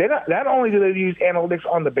 Not only do they use analytics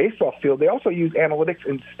on the baseball field, they also use analytics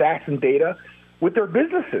and stats and data with their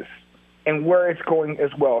businesses and where it's going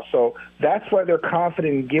as well. So that's why they're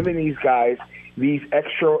confident in giving these guys these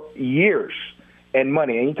extra years and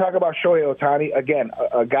money. And you talk about Shohei Ohtani, again,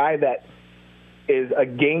 a guy that is a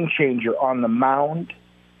game changer on the mound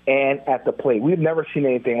and at the plate. We've never seen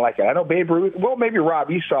anything like it. I know Babe Ruth. Well, maybe Rob,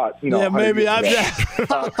 you saw it. Yeah, maybe I've.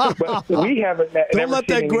 But we haven't. Don't let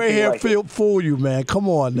that gray hair fool you, man. Come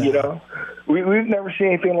on now. We've never seen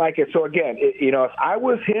anything like it. So again, if I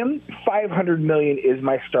was him, $500 million is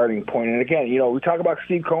my starting point. And again, we talk about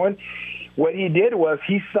Steve Cohen. What he did was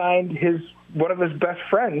he signed one of his best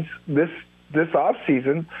friends this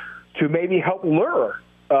offseason to maybe help lure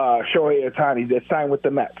Shohei Ohtani that signed with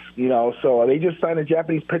the Mets. So they just signed a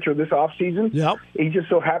Japanese pitcher this offseason. Yep. He just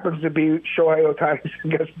so happens to be Shohei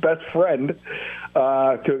Ohtani's best friend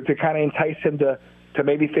to kind of entice him to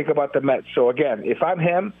maybe think about the Mets. So again, if I'm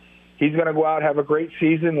him, he's going to go out, have a great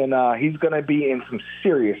season, and he's going to be in some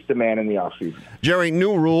serious demand in the offseason. Jerry,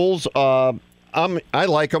 new rules. I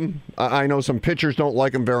like them. I know some pitchers don't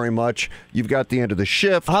like them very much. You've got the end of the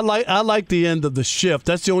shift. I like the end of the shift.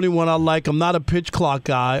 That's the only one I like. I'm not a pitch clock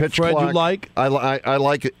guy. Fred, you like? I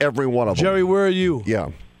like every one of them. Jerry, where are you?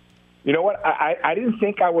 Yeah. You know what? I didn't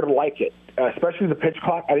think I would like it, especially the pitch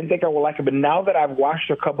clock. I didn't think I would like it. But now that I've watched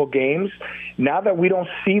a couple games, now that we don't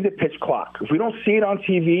see the pitch clock, if we don't see it on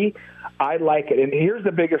TV, I like it. And here's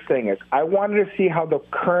the biggest thing is I wanted to see how the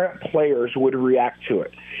current players would react to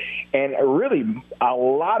it. And really, a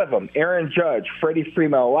lot of them, Aaron Judge, Freddie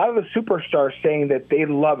Freeman, a lot of the superstars saying that they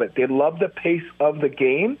love it. They love the pace of the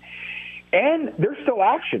game, and there's still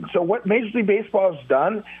action. So what Major League Baseball has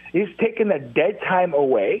done is taken the dead time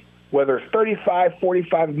away, whether it's 35,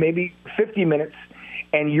 45, maybe 50 minutes,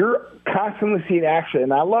 and you're constantly seeing action.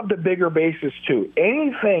 And I love the bigger bases, too.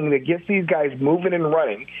 Anything that gets these guys moving and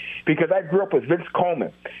running, because I grew up with Vince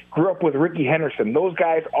Coleman, grew up with Ricky Henderson. Those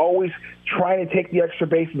guys always trying to take the extra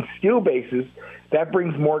base and steal bases. That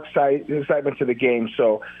brings more excitement to the game.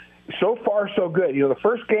 So far, so good. The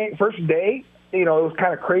first day, it was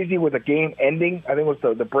kind of crazy with the game ending. I think it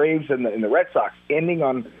was the Braves and the Red Sox ending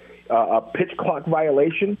on a pitch clock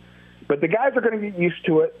violation. But the guys are going to get used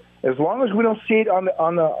to it. As long as we don't see it on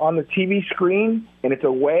the TV screen and it's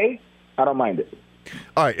away, I don't mind it.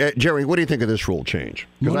 All right, Jerry, what do you think of this rule change?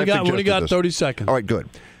 We only got 30 seconds. All right, good.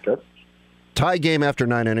 Tie game after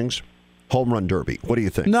 9 innings, home run derby. What do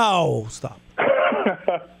you think? No, stop.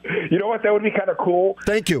 You know what? That would be kind of cool.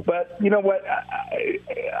 Thank you. But you know what?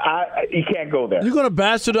 You can't go there. You're going to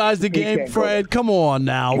bastardize the game, Fred? Come on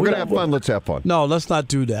now. We're going to have fun. Let's have fun. No, let's not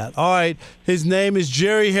do that. All right. His name is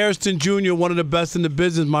Jerry Hairston Jr., one of the best in the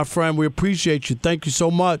business, my friend. We appreciate you. Thank you so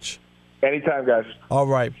much. Anytime, guys. All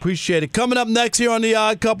right. Appreciate it. Coming up next here on The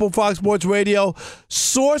Odd Couple, Fox Sports Radio,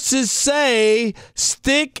 sources say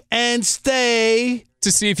stick and stay.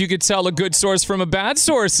 To see if you could tell a good source from a bad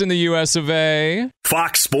source in the US of A.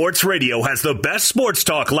 Fox Sports Radio has the best sports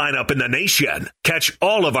talk lineup in the nation. Catch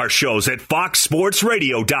all of our shows at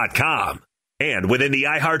foxsportsradio.com. And within the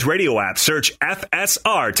iHeartRadio app, search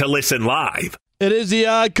FSR to listen live. It is The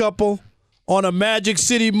Odd Couple on a Magic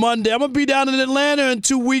City Monday. I'm going to be down in Atlanta in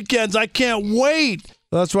 2 weekends. I can't wait.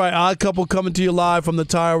 That's right. Odd Couple coming to you live from the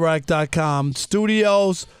TireRack.com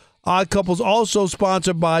studios. Odd Couple's also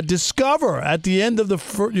sponsored by Discover. At the end of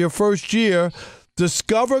your first year,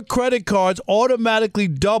 Discover credit cards automatically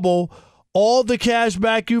double all the cash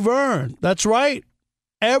back you've earned. That's right.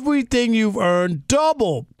 Everything you've earned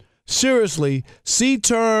double. Seriously, see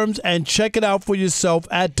terms and check it out for yourself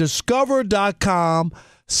at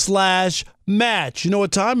discover.com/match. You know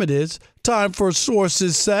what time it is? Time for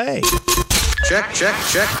Sources Say. Check, check,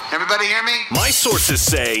 check. Everybody hear me? My sources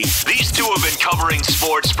say these two have been covering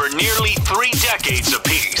sports for nearly 3 decades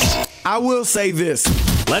apiece. I will say this.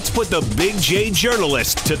 Let's put the Big J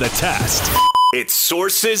journalist to the test. It's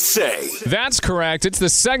Sources Say. That's correct. It's the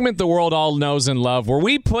segment the world all knows and love, where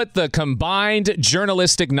we put the combined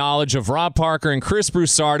journalistic knowledge of Rob Parker and Chris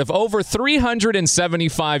Broussard of over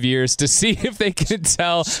 375 years to see if they can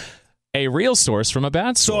tell a real source from a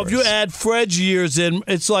bad source. So if you add Fred's years in,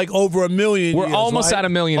 it's like over 1 million We're years, almost right? at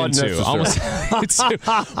 1 million and 2. Almost.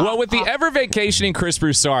 Well, with the ever-vacationing Chris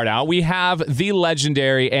Broussard out, we have the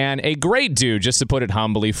legendary and a great dude, just to put it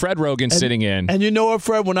humbly, Fred Rogan sitting in. And you know what,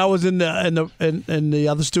 Fred? When I was in the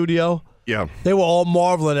other studio, yeah, they were all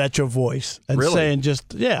marveling at your voice and Really? saying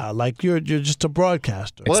like you're just a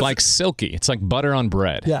broadcaster. It's like silky. It's like butter on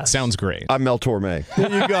bread. Yes. Sounds great. I'm Mel Torme.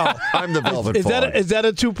 There you go. I'm the Velvet Is that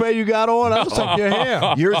a toupee you got on? That looks like your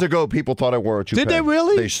hair. Years ago, people thought I wore a toupee. Did they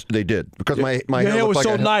really? They did. Because my your hair looked was like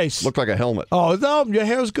so nice. Looked like a helmet. Oh, no, your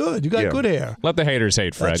hair's good. You got good hair. Let the haters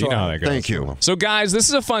hate, Fred. That's You know how right. that goes. Thank you. So, guys, this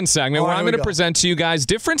is a fun segment All where right, I'm here we going to go. present to you guys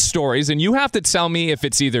different stories, and you have to tell me if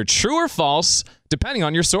it's either true or false, depending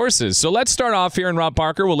on your sources. So let's start off here, and Rob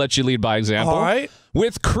Parker will let you lead by example. All right.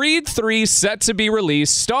 With Creed 3 set to be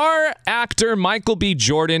released, star actor Michael B.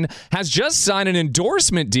 Jordan has just signed an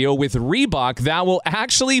endorsement deal with Reebok that will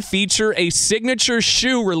actually feature a signature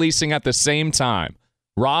shoe releasing at the same time.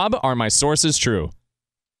 Rob, are my sources true?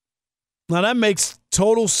 Now, that makes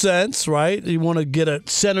total sense, right? You want to get a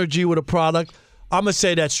synergy with a product. I'm going to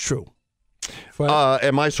say that's true.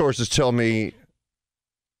 And my sources tell me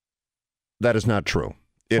that is not true.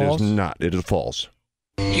 It False? is not. It is false.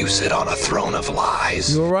 You sit on a throne of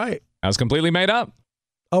lies. You're right. That was completely made up.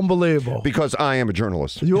 Unbelievable. Because I am a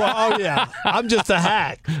journalist. You are? Oh, yeah. I'm just a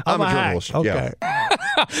hack. I'm a hack. journalist. Okay. Yeah.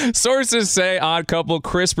 Sources say Odd Couple,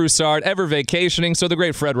 Chris Broussard, ever vacationing. So the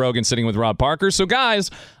great Fred Rogan sitting with Rob Parker. So, guys,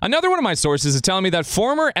 another one of my sources is telling me that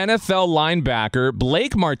former NFL linebacker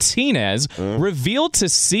Blake Martinez revealed to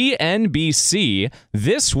CNBC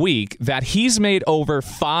this week that he's made over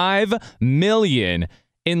 $5 million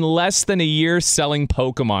in less than a year selling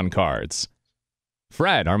Pokemon cards.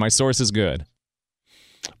 Fred, are my sources good?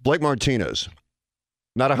 Blake Martinez,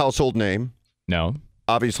 not a household name. No.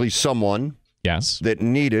 Obviously someone that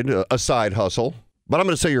needed a side hustle. But I'm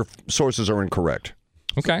going to say your sources are incorrect.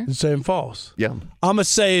 Okay. You're saying false. Yeah. I'm going to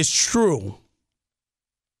say it's true.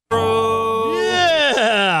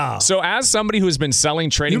 Yeah. So as somebody who's been selling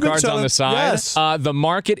trading cards on the side, yes. The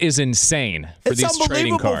market is insane for It's these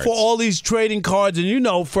trading unbelievable cards. for all these trading cards. And you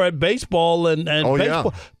know, Fred, baseball and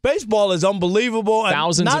baseball, baseball is unbelievable. And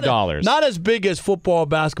Thousands of dollars. Not as big as football or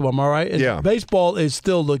basketball, am I right? Yeah. Baseball is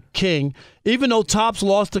still the king, even though Topps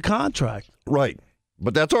lost the contract. Right.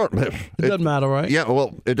 But that's all. It doesn't matter, right? Yeah,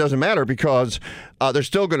 well, it doesn't matter because they're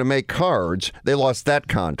still going to make cards. They lost that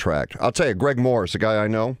contract. I'll tell you, Greg Morris, a guy I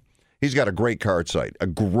know, he's got a great card site, a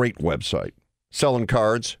great website, selling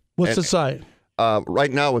cards. What's the site?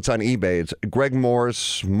 Right now it's on eBay. It's Greg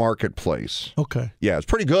Morris Marketplace. Okay. Yeah, it's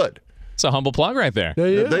pretty good. It's a humble plug right there. There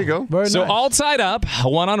you go. Very So nice. all tied up,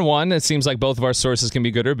 one-on-one. It seems like both of our sources can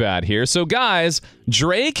be good or bad here. So guys,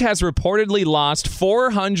 Drake has reportedly lost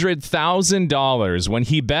 $400,000 when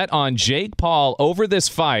he bet on Jake Paul over this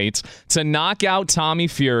fight to knock out Tommy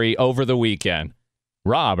Fury over the weekend.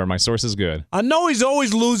 Rob, are my sources good? I know he's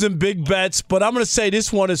always losing big bets, but I'm going to say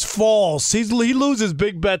this one is false. He loses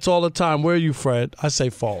big bets all the time. Where are you, Fred? I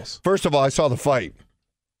say false. First of all, I saw the fight.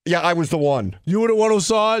 Yeah, I was the one. You were the one who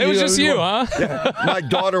saw it? It was just you, huh? Yeah, my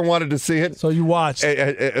daughter wanted to see it. So you watched.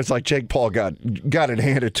 It's like Jake Paul got it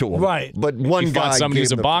handed to him. Right. But one He guy fought somebody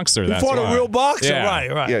who's a boxer. He That's fought why. a real boxer. Yeah.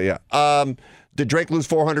 Right. Yeah. Did Drake lose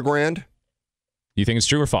 $400,000? You think it's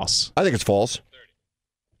true or false? I think it's false.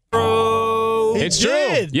 It's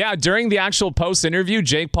true. Yeah, during the actual post-interview,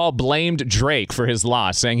 Jake Paul blamed Drake for his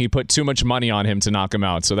loss, saying he put too much money on him to knock him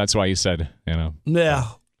out. So that's why he said, Yeah,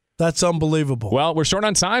 that's unbelievable. Well, we're short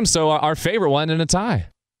on time, so our favorite one in a tie.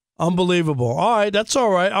 Unbelievable. All right, that's all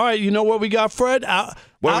right. All right, you know what we got, Fred?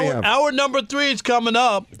 Our number 3 is coming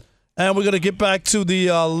up, and we're going to get back to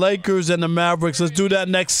the Lakers and the Mavericks. Let's do that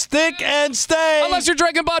next. Stick and stay. Unless you're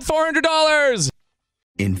drinking bought $400.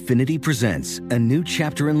 Infinity presents a new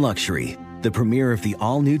chapter in luxury, the premiere of the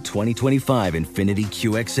all-new 2025 Infinity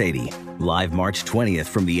QX80, live March 20th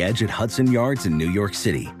from the Edge at Hudson Yards in New York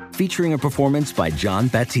City, featuring a performance by John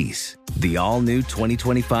Batiste. The all-new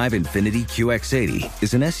 2025 Infinity QX80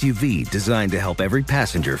 is an SUV designed to help every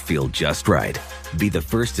passenger feel just right. Be the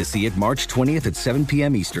first to see it March 20th at 7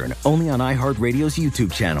 p.m. Eastern, only on iHeartRadio's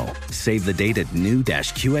YouTube channel. Save the date at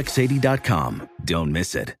new-QX80.com. Don't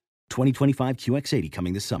miss it. 2025 QX80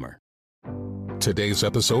 coming this summer. Today's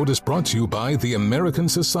episode is brought to you by the American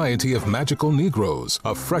Society of Magical Negroes,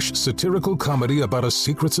 a fresh satirical comedy about a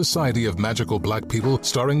secret society of magical black people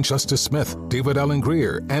starring Justice Smith, David Allen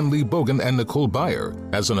Greer, Ann Lee Bogan, and Nicole Byer.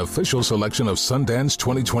 As an official selection of Sundance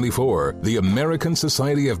 2024, the American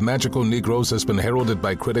Society of Magical Negroes has been heralded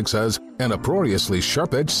by critics as an uproariously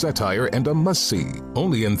sharp-edged satire and a must-see.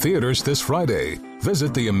 Only in theaters this Friday.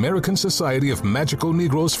 Visit the American Society of Magical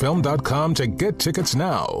Negroes Film.com to get tickets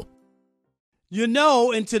now. You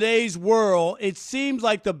know, in today's world, it seems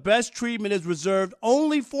like the best treatment is reserved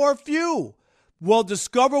only for a few. Well,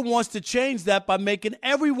 Discover wants to change that by making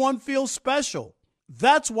everyone feel special.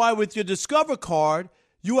 That's why with your Discover card,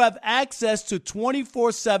 you have access to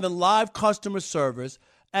 24/7 live customer service,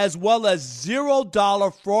 as well as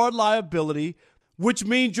 $0 fraud liability, which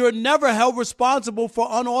means you're never held responsible for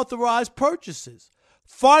unauthorized purchases.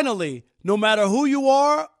 Finally, no matter who you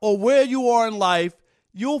are or where you are in life,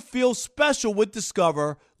 you'll feel special with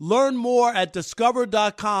Discover. Learn more at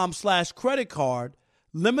discover.com/creditcard.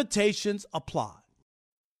 Limitations apply.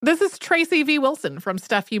 This is Tracy V. Wilson from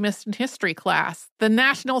Stuff You Missed in History class. The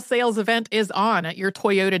national sales event is on at your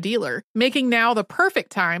Toyota dealer, making now the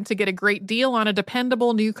perfect time to get a great deal on a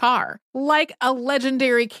dependable new car. Like a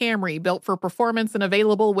legendary Camry built for performance and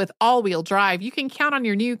available with all-wheel drive, you can count on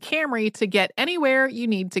your new Camry to get anywhere you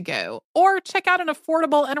need to go. Or check out an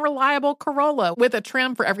affordable and reliable Corolla with a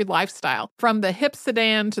trim for every lifestyle. From the hip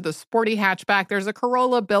sedan to the sporty hatchback, there's a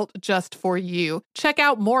Corolla built just for you. Check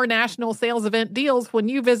out more national sales event deals when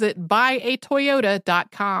you visit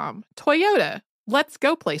buyatoyota.com. Toyota, let's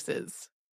go places.